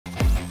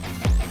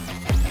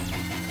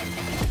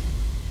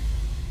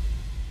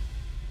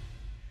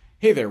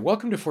Hey there,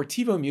 welcome to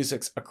Fortivo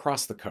Music's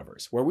Across the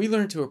Covers, where we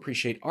learn to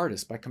appreciate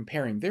artists by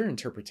comparing their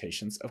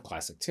interpretations of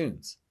classic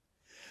tunes.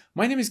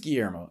 My name is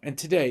Guillermo, and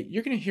today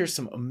you're going to hear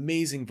some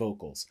amazing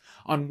vocals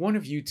on one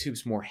of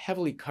YouTube's more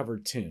heavily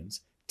covered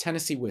tunes,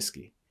 Tennessee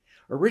Whiskey,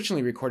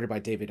 originally recorded by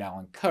David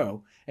Allan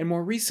Coe and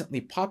more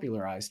recently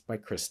popularized by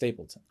Chris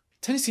Stapleton.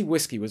 Tennessee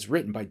Whiskey was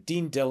written by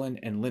Dean Dillon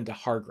and Linda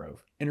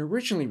Hargrove and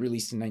originally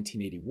released in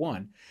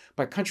 1981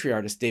 by country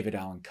artist David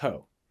Allan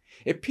Coe.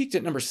 It peaked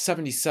at number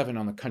 77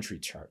 on the country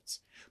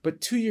charts,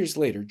 but 2 years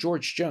later,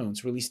 George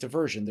Jones released a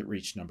version that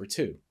reached number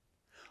 2.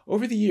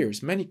 Over the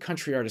years, many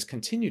country artists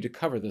continued to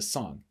cover this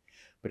song,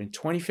 but in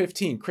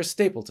 2015, Chris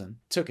Stapleton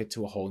took it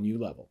to a whole new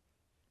level.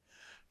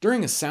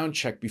 During a sound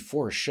check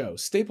before a show,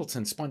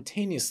 Stapleton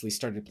spontaneously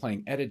started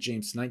playing Etta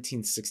James'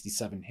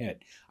 1967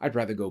 hit, I'd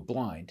Rather Go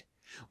Blind,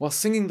 while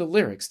singing the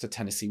lyrics to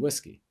Tennessee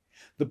Whiskey.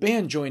 The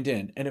band joined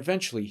in, and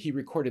eventually he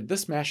recorded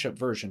this mashup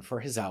version for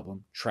his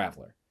album,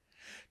 Traveler.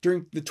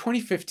 During the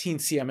 2015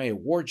 CMA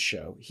Awards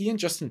show, he and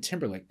Justin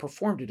Timberlake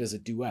performed it as a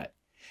duet,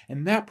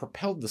 and that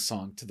propelled the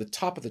song to the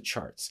top of the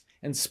charts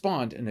and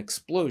spawned an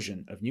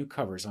explosion of new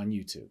covers on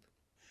YouTube.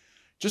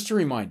 Just a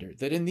reminder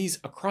that in these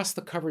Across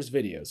the Covers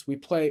videos, we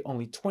play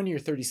only 20 or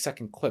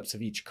 30-second clips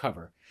of each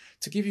cover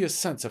to give you a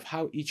sense of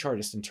how each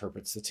artist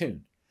interprets the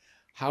tune.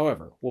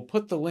 However, we'll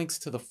put the links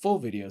to the full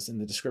videos in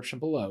the description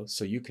below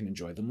so you can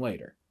enjoy them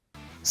later.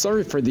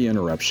 Sorry for the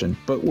interruption,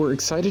 but we're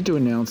excited to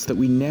announce that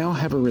we now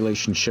have a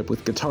relationship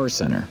with Guitar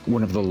Center,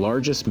 one of the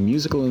largest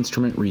musical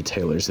instrument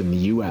retailers in the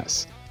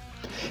US.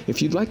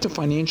 If you'd like to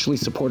financially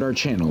support our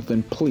channel,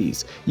 then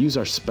please use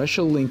our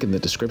special link in the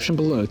description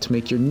below to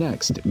make your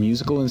next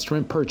musical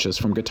instrument purchase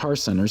from Guitar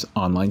Center's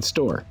online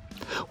store.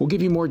 We'll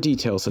give you more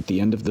details at the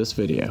end of this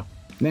video.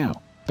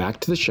 Now, back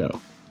to the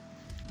show.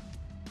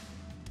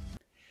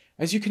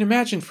 As you can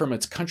imagine from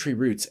its country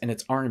roots and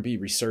its R&B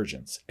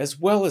resurgence, as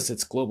well as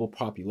its global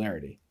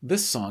popularity,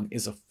 this song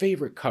is a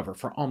favorite cover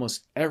for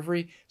almost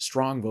every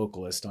strong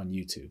vocalist on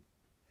YouTube.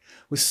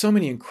 With so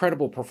many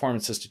incredible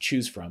performances to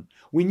choose from,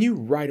 we knew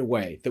right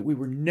away that we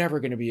were never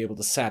going to be able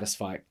to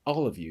satisfy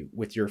all of you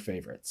with your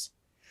favorites.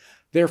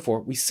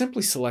 Therefore, we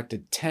simply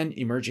selected 10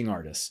 emerging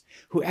artists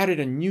who added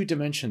a new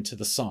dimension to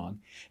the song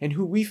and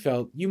who we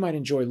felt you might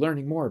enjoy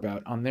learning more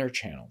about on their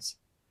channels.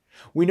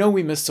 We know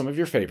we missed some of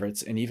your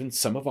favorites and even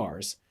some of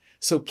ours,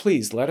 so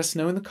please let us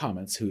know in the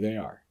comments who they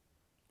are.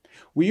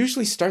 We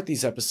usually start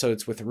these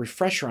episodes with a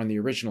refresher on the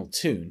original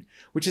tune,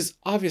 which is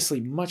obviously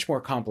much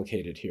more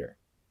complicated here.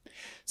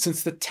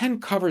 Since the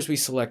 10 covers we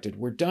selected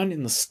were done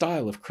in the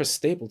style of Chris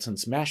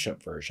Stapleton's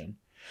mashup version,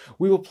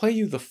 we will play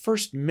you the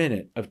first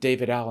minute of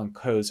David Allan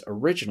Coe's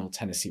original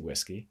Tennessee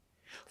Whiskey,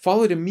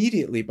 followed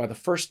immediately by the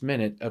first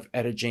minute of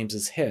Etta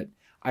James's hit,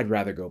 I'd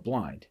Rather Go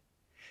Blind.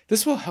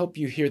 This will help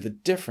you hear the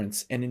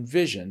difference and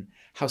envision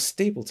how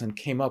Stapleton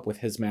came up with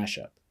his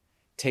mashup.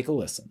 Take a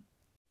listen.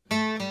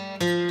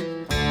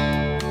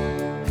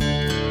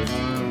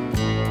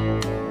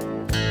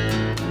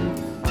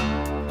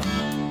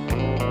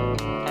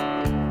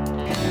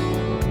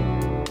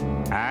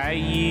 I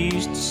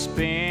used to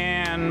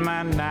spend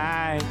my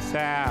nights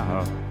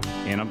out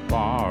in a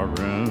bar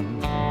room.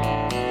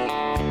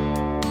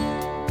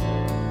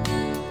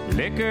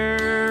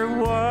 Liquor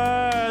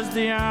was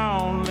the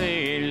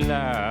only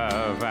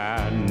love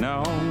I'd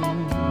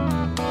known,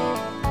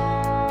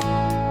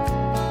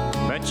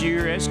 but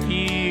you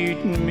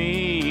rescued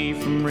me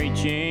from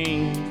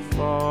reaching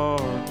for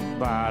the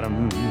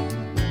bottom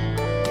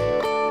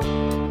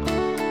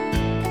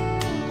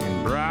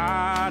and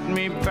brought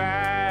me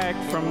back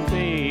from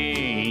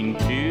being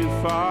too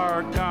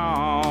far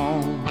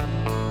gone.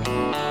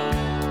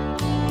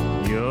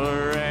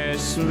 You're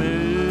as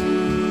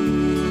smooth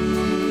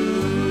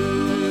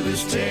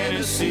as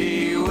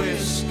Tennessee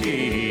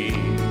whiskey.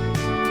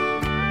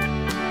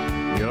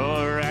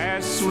 You're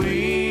as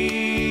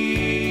sweet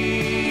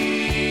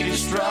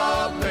as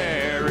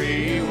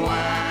strawberry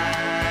wine.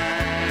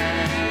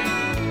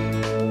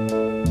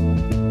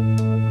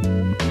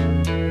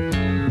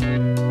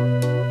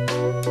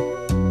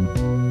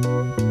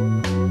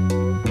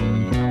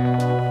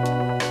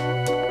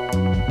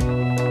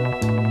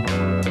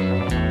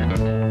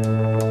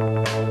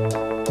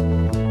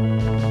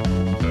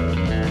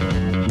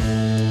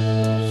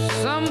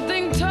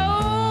 Something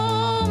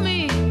told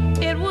me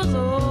it was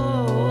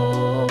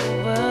over.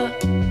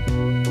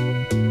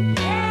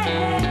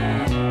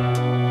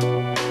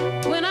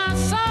 When I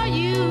saw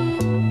you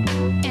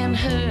and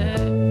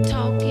her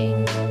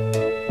talking,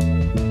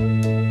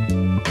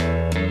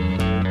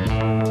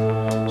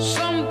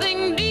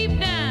 something deep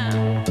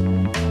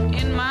down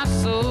in my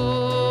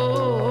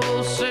soul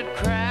said,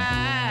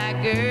 cry,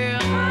 girl.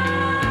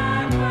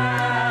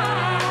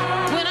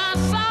 When I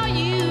saw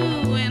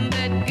you and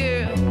that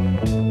girl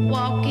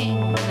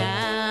walking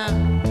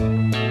down,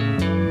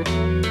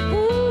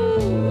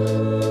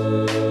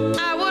 ooh,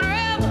 I would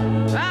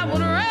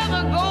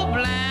rather go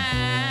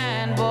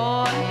blind,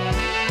 boy.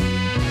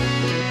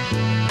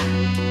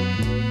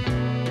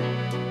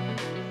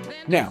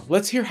 Now,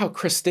 let's hear how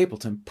Chris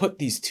Stapleton put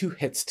these two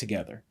hits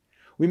together.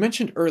 We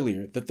mentioned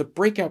earlier that the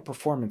breakout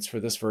performance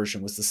for this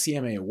version was the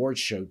CMA Awards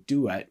show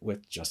duet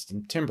with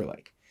Justin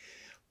Timberlake.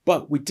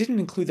 But we didn't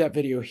include that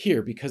video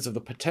here because of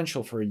the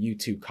potential for a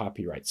YouTube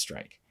copyright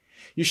strike.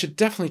 You should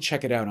definitely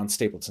check it out on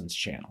Stapleton's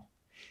channel.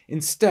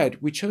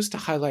 Instead, we chose to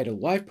highlight a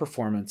live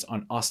performance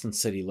on Austin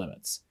City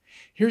Limits.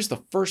 Here's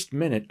the first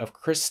minute of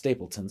Chris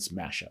Stapleton's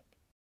mashup.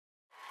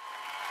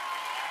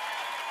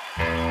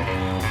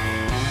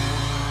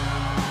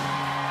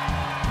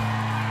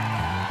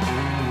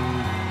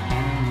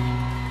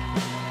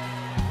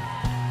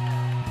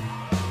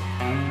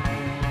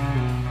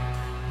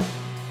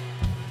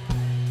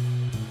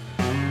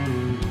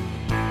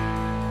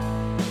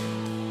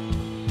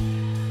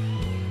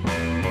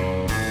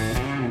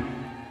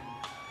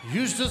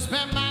 Used to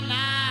spend my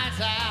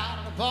nights out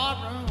in the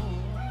barroom.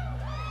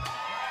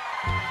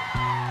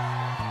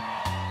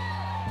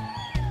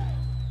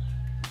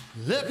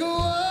 Liquor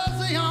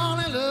was the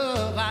only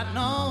love I'd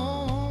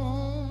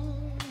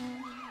known.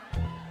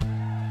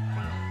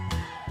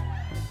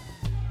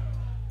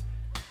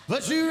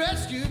 But you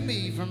rescued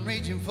me from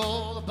reaching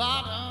for the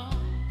bottom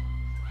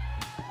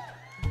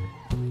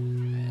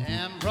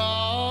and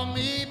brought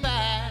me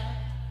back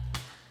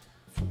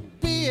from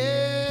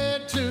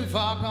being too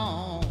far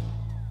gone.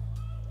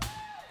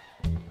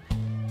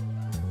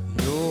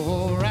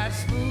 You're right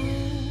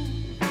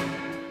smooth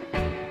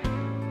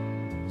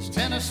as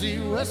Tennessee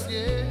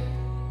whiskey.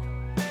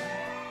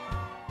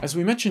 As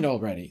we mentioned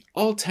already,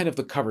 all 10 of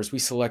the covers we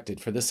selected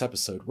for this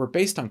episode were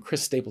based on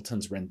Chris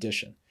Stapleton's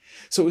rendition,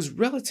 so it was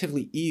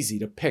relatively easy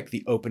to pick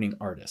the opening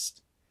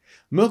artist.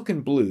 Milk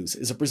and Blues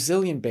is a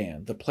Brazilian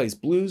band that plays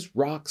blues,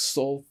 rock,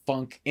 soul,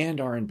 funk, and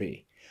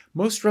R&B.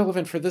 Most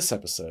relevant for this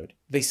episode,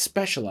 they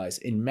specialize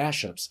in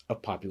mashups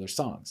of popular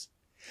songs.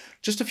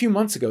 Just a few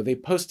months ago, they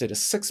posted a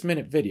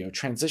 6-minute video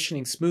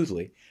transitioning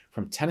smoothly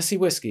from Tennessee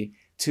Whiskey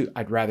to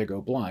I'd Rather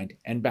Go Blind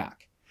and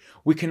back.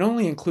 We can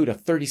only include a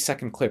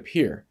 30-second clip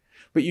here,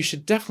 but you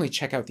should definitely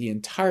check out the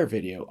entire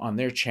video on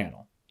their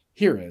channel.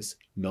 Here is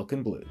Milk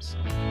and Blues.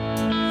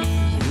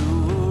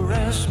 You're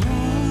as smooth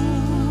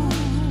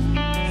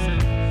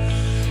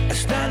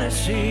as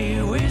Tennessee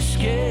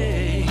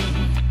whiskey.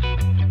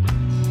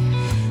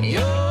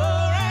 You're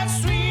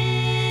as sweet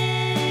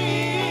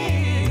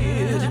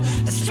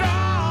as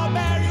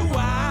strawberry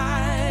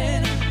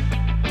wine.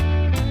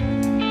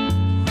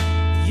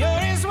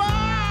 You're as warm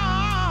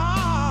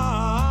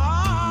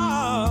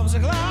as a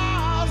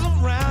glass of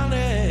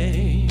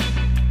brandy.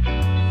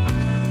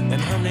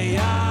 And honey,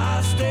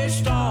 I stay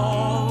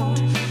stoned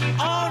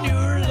on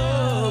your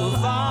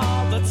love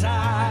all the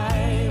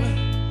time.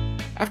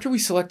 After we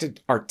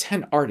selected our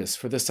 10 artists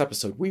for this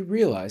episode, we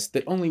realized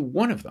that only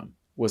one of them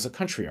was a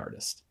country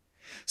artist.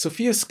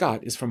 Sophia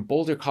Scott is from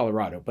Boulder,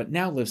 Colorado, but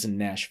now lives in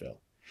Nashville.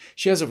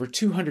 She has over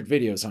 200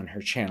 videos on her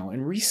channel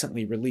and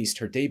recently released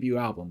her debut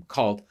album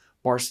called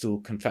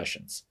Barstool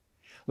Confessions.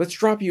 Let's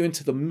drop you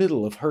into the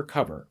middle of her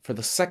cover for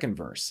the second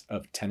verse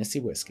of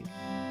Tennessee Whiskey.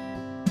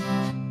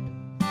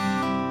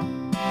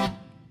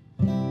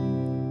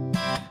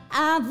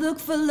 I've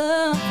looked for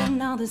love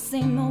in all the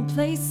same old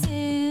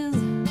places.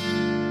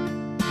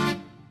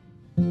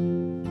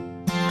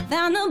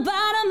 Found the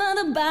bottom of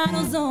the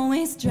bottle's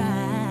always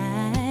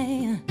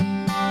dry.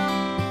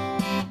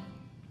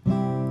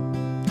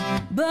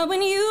 But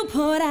when you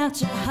poured out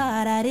your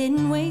heart, I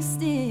didn't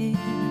waste it.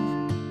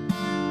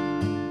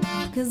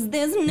 'Cause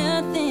there's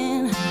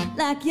nothing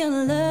like your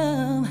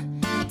love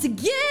to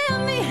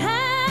get me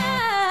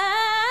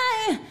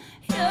high.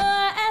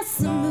 You're as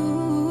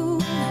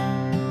smooth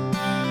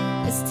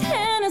as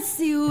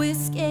Tennessee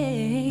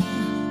whiskey.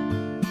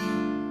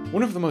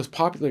 One of the most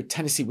popular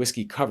Tennessee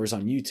Whiskey covers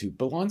on YouTube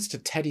belongs to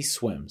Teddy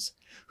Swims,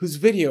 whose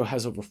video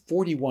has over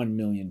 41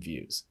 million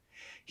views.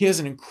 He has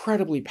an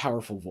incredibly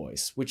powerful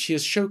voice, which he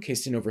has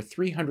showcased in over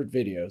 300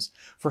 videos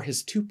for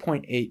his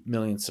 2.8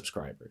 million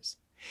subscribers.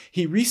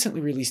 He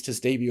recently released his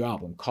debut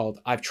album called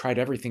I've Tried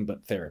Everything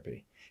But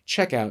Therapy.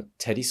 Check out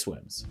Teddy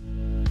Swims.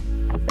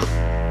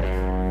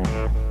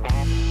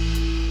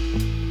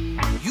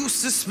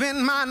 Used to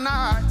spend my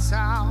nights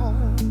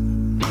out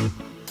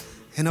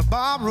in a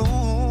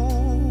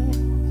barroom.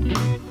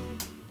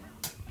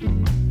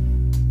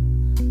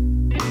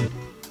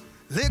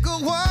 Liquor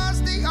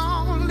was the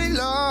only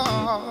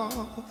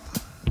love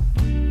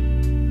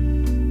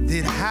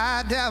that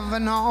I'd ever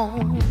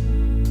known.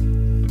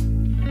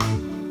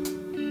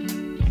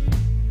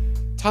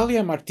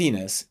 Talia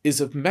Martinez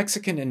is of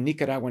Mexican and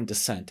Nicaraguan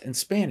descent, and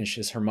Spanish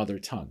is her mother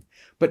tongue,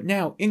 but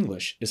now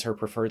English is her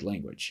preferred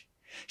language.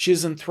 She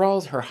has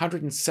enthralled her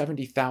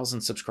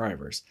 170,000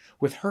 subscribers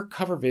with her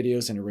cover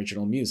videos and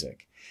original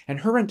music, and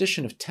her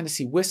rendition of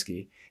Tennessee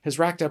Whiskey has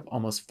racked up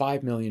almost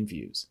 5 million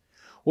views.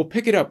 We'll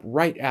pick it up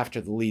right after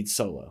the lead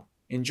solo.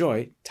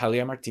 Enjoy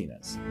Talia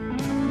Martinez.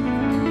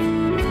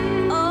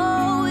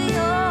 Oh,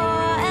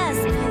 you're as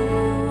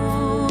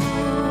smooth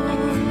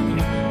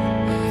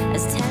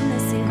as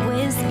Tennessee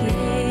whiskey.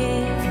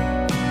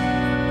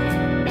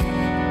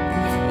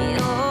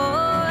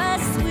 You're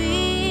as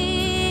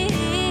sweet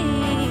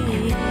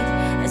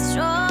as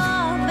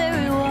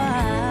strawberry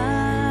wine.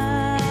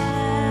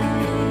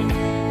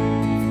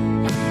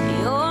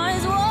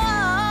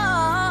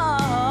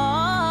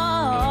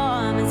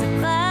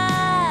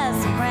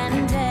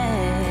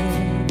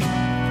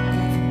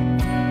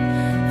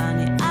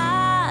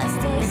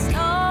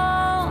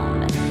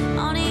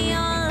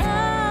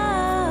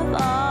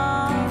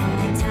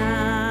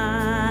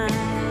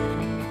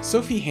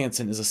 Sophie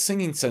Hansen is a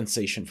singing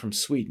sensation from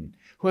Sweden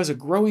who has a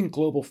growing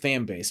global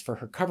fan base for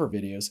her cover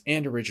videos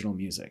and original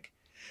music.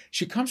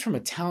 She comes from a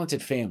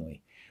talented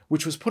family,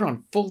 which was put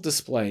on full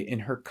display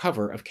in her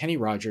cover of Kenny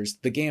Rogers'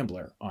 The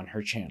Gambler on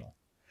her channel.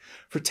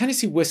 For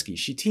Tennessee Whiskey,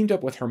 she teamed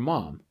up with her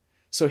mom,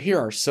 so here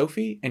are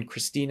Sophie and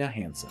Christina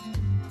Hansen.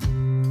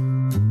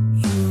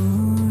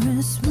 You're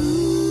as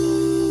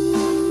smooth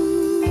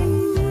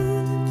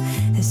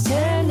as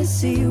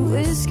Tennessee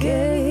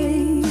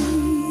whiskey.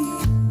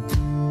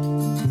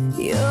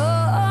 You're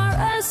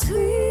as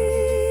sweet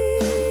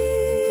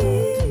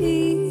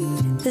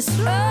as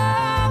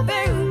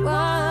strawberry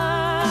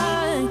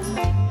wine.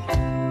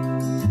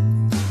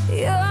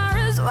 You're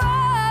as warm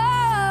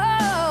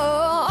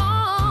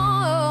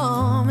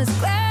as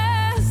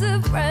glass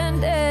of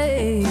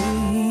brandy.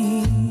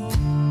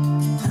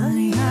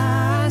 Honey,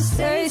 I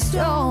stay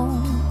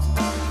strong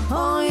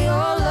on your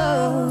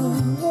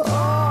love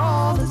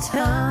all the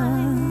time.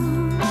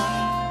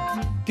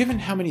 Given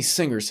how many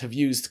singers have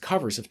used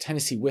covers of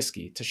Tennessee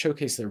Whiskey to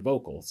showcase their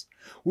vocals,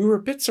 we were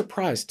a bit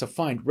surprised to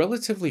find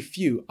relatively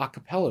few a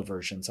cappella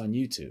versions on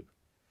YouTube.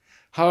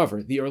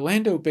 However, the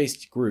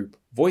Orlando-based group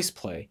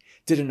VoicePlay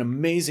did an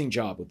amazing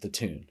job with the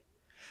tune.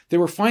 They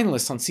were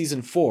finalists on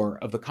Season 4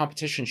 of the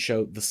competition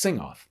show The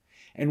Sing-Off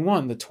and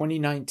won the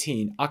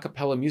 2019 A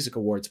Cappella Music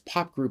Awards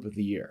Pop Group of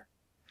the Year.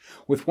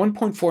 With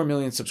 1.4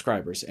 million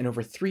subscribers and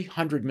over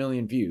 300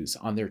 million views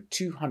on their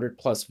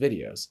 200-plus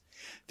videos,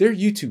 their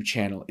YouTube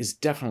channel is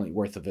definitely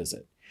worth a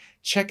visit.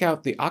 Check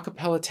out the a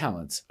cappella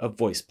talents of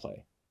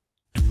VoicePlay.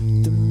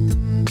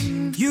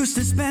 Used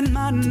to spend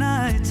my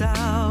nights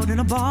out in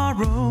a bar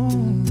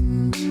room.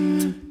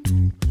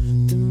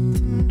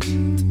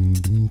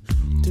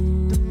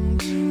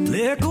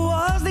 Liquor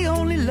was the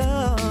only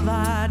love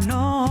I'd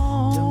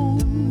known.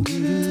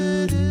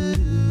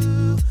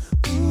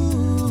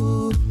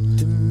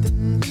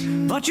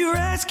 But you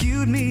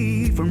rescued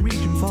me from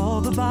reaching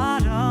for the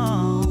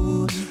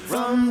bottom.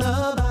 From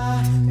the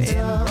bottom.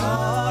 And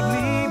brought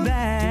me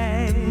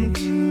back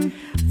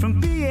from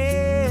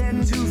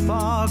being too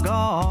far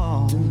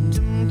gone.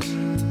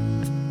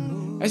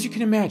 As you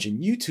can imagine,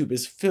 YouTube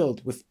is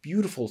filled with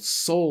beautiful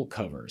soul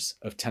covers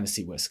of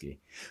Tennessee Whiskey,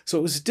 so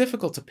it was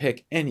difficult to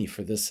pick any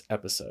for this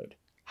episode.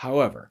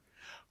 However,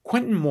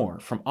 Quentin Moore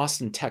from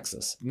Austin,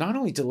 Texas, not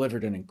only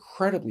delivered an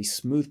incredibly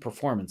smooth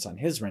performance on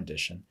his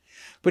rendition,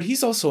 but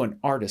he's also an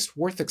artist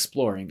worth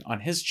exploring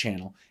on his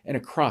channel and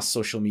across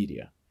social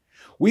media.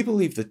 We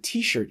believe the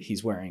t-shirt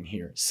he's wearing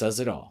here says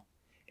it all.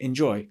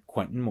 Enjoy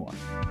Quentin Moore.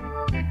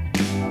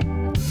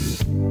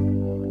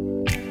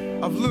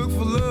 I've looked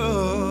for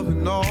love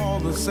in all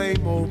the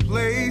same old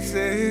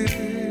places.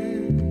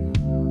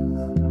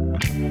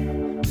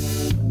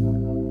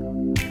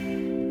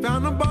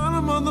 Found the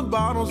bottom of the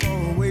bottle's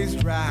always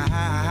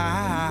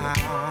dry.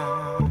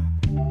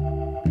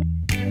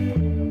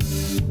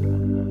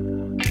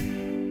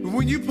 But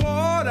when you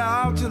poured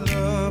out your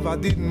love, I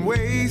didn't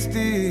waste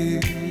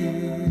it.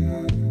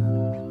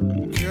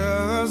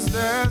 'Cause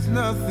there's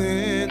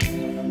nothing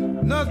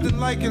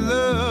like your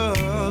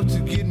love to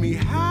get me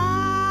high.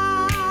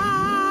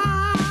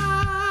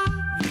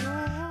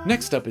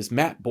 Next up is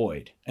Matt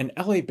Boyd, an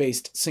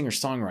LA-based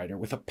singer-songwriter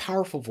with a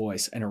powerful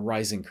voice and a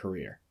rising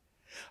career.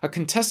 A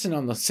contestant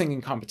on the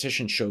singing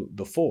competition show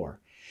The Four,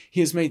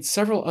 he has made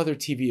several other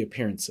TV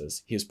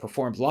appearances, he has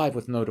performed live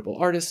with notable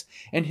artists,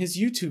 and his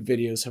YouTube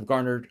videos have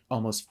garnered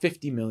almost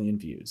 50 million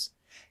views.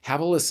 Have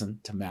a listen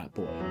to Matt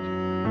Boyd.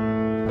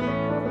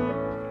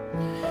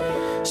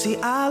 See,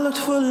 I looked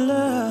for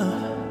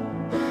love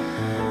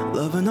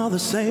in all the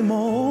same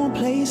old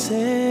places.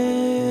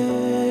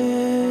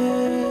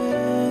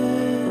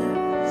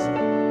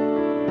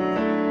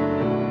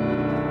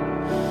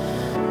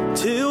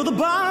 Till the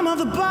bottom of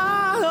the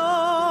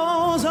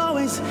bottle's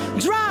always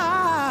dry.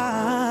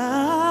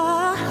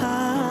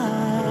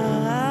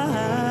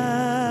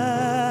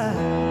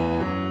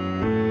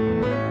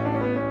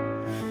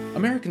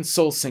 American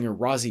soul singer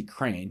Rosie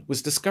Crane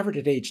was discovered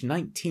at age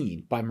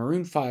 19 by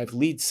Maroon 5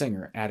 lead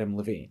singer Adam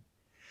Levine.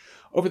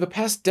 Over the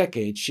past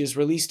decade, she has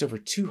released over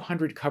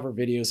 200 cover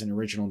videos and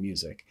original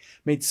music,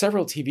 made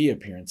several TV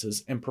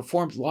appearances, and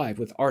performed live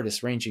with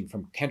artists ranging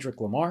from Kendrick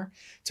Lamar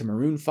to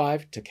Maroon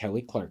 5 to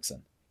Kelly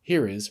Clarkson.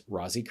 Here is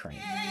Rosie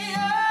Crane.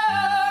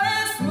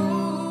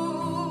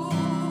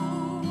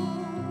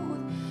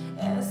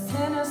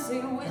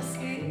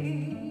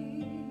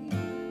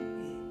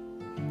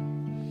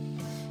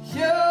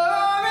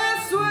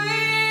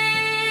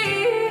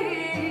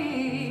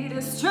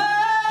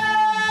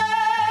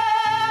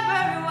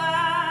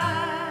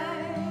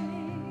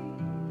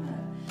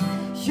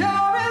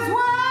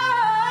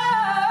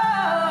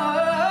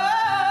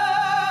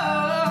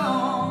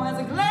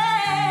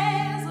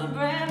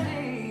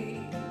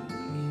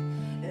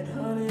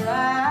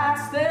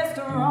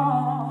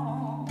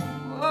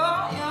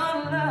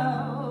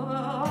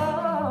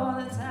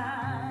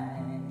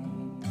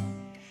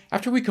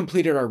 After we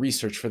completed our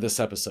research for this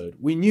episode,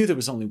 we knew there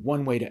was only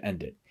one way to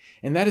end it,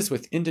 and that is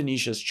with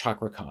Indonesia's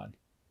Chakra Khan.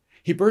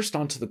 He burst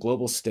onto the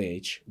global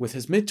stage with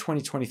his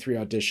mid-2023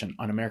 audition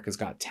on America's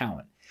Got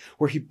Talent,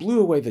 where he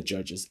blew away the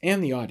judges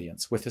and the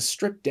audience with his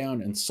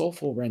stripped-down and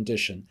soulful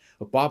rendition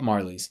of Bob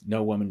Marley's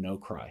No Woman, No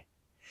Cry.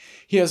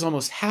 He has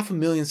almost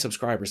 500,000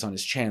 subscribers on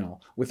his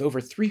channel, with over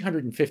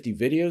 350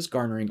 videos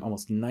garnering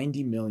almost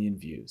 90 million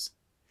views.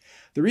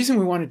 The reason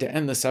we wanted to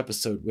end this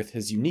episode with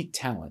his unique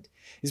talent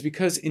is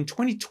because in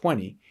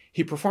 2020,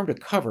 he performed a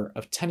cover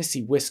of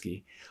Tennessee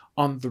Whiskey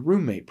on the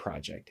Roommate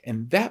Project,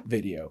 and that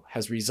video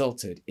has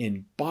resulted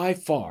in, by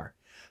far,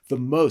 the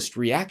most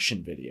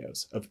reaction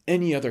videos of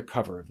any other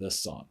cover of this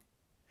song.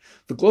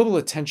 The global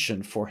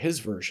attention for his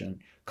version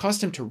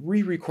caused him to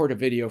re-record a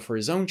video for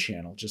his own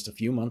channel just a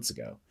few months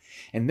ago,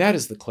 and that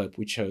is the clip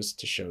we chose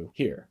to show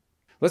here.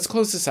 Let's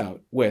close this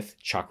out with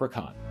Chakra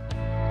Khan.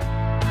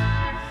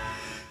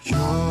 You're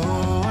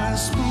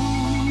as smooth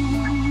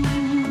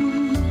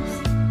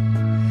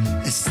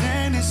as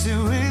Tennessee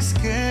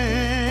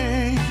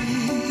whiskey.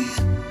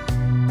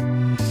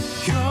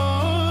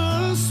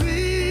 You're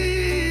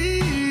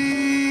sweet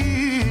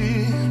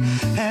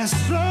as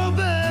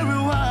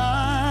strawberry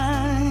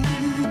wine.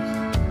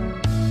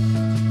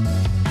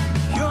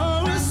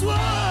 You're as warm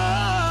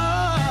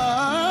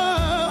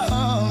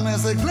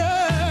as a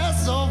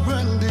glass of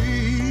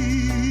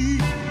brandy.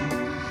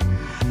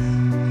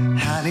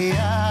 Honey,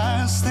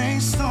 I stay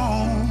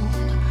stoned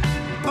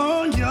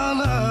on your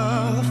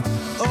love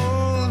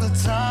all the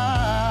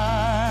time.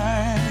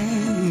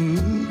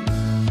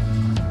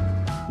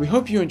 We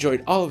hope you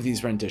enjoyed all of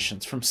these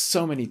renditions from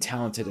so many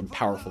talented and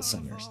powerful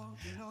singers.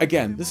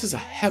 Again, this is a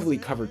heavily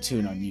covered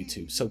tune on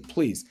YouTube, so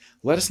please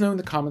let us know in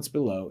the comments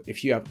below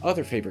if you have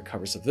other favorite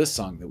covers of this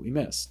song that we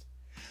missed.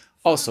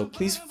 Also,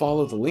 please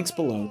follow the links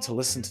below to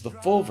listen to the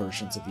full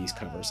versions of these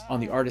covers on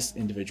the artist's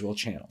individual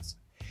channels.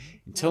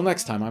 Until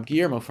next time, I'm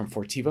Guillermo from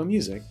Fortivo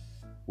Music,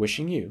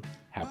 wishing you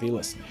happy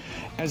listening.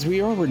 As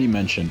we already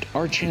mentioned,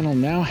 our channel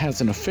now has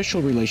an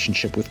official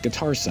relationship with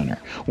Guitar Center,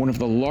 one of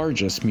the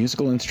largest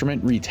musical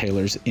instrument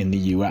retailers in the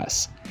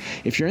US.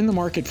 If you're in the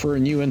market for a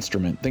new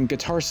instrument, then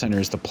Guitar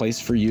Center is the place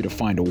for you to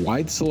find a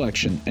wide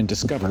selection and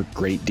discover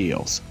great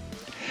deals.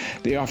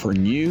 They offer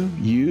new,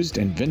 used,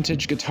 and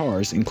vintage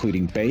guitars,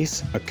 including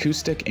bass,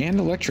 acoustic, and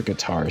electric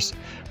guitars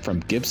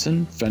from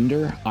Gibson,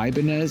 Fender,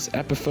 Ibanez,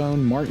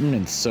 Epiphone, Martin,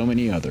 and so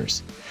many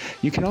others.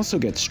 You can also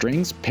get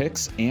strings,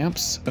 picks,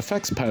 amps,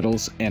 effects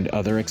pedals, and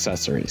other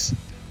accessories.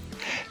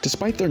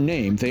 Despite their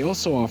name, they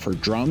also offer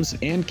drums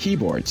and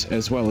keyboards,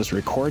 as well as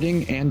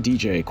recording and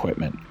DJ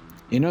equipment.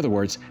 In other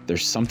words,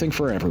 there's something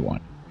for everyone.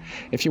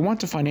 If you want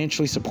to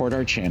financially support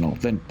our channel,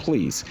 then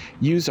please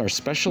use our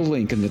special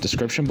link in the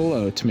description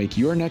below to make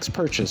your next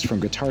purchase from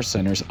Guitar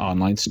Center's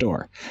online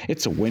store.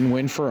 It's a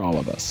win-win for all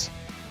of us.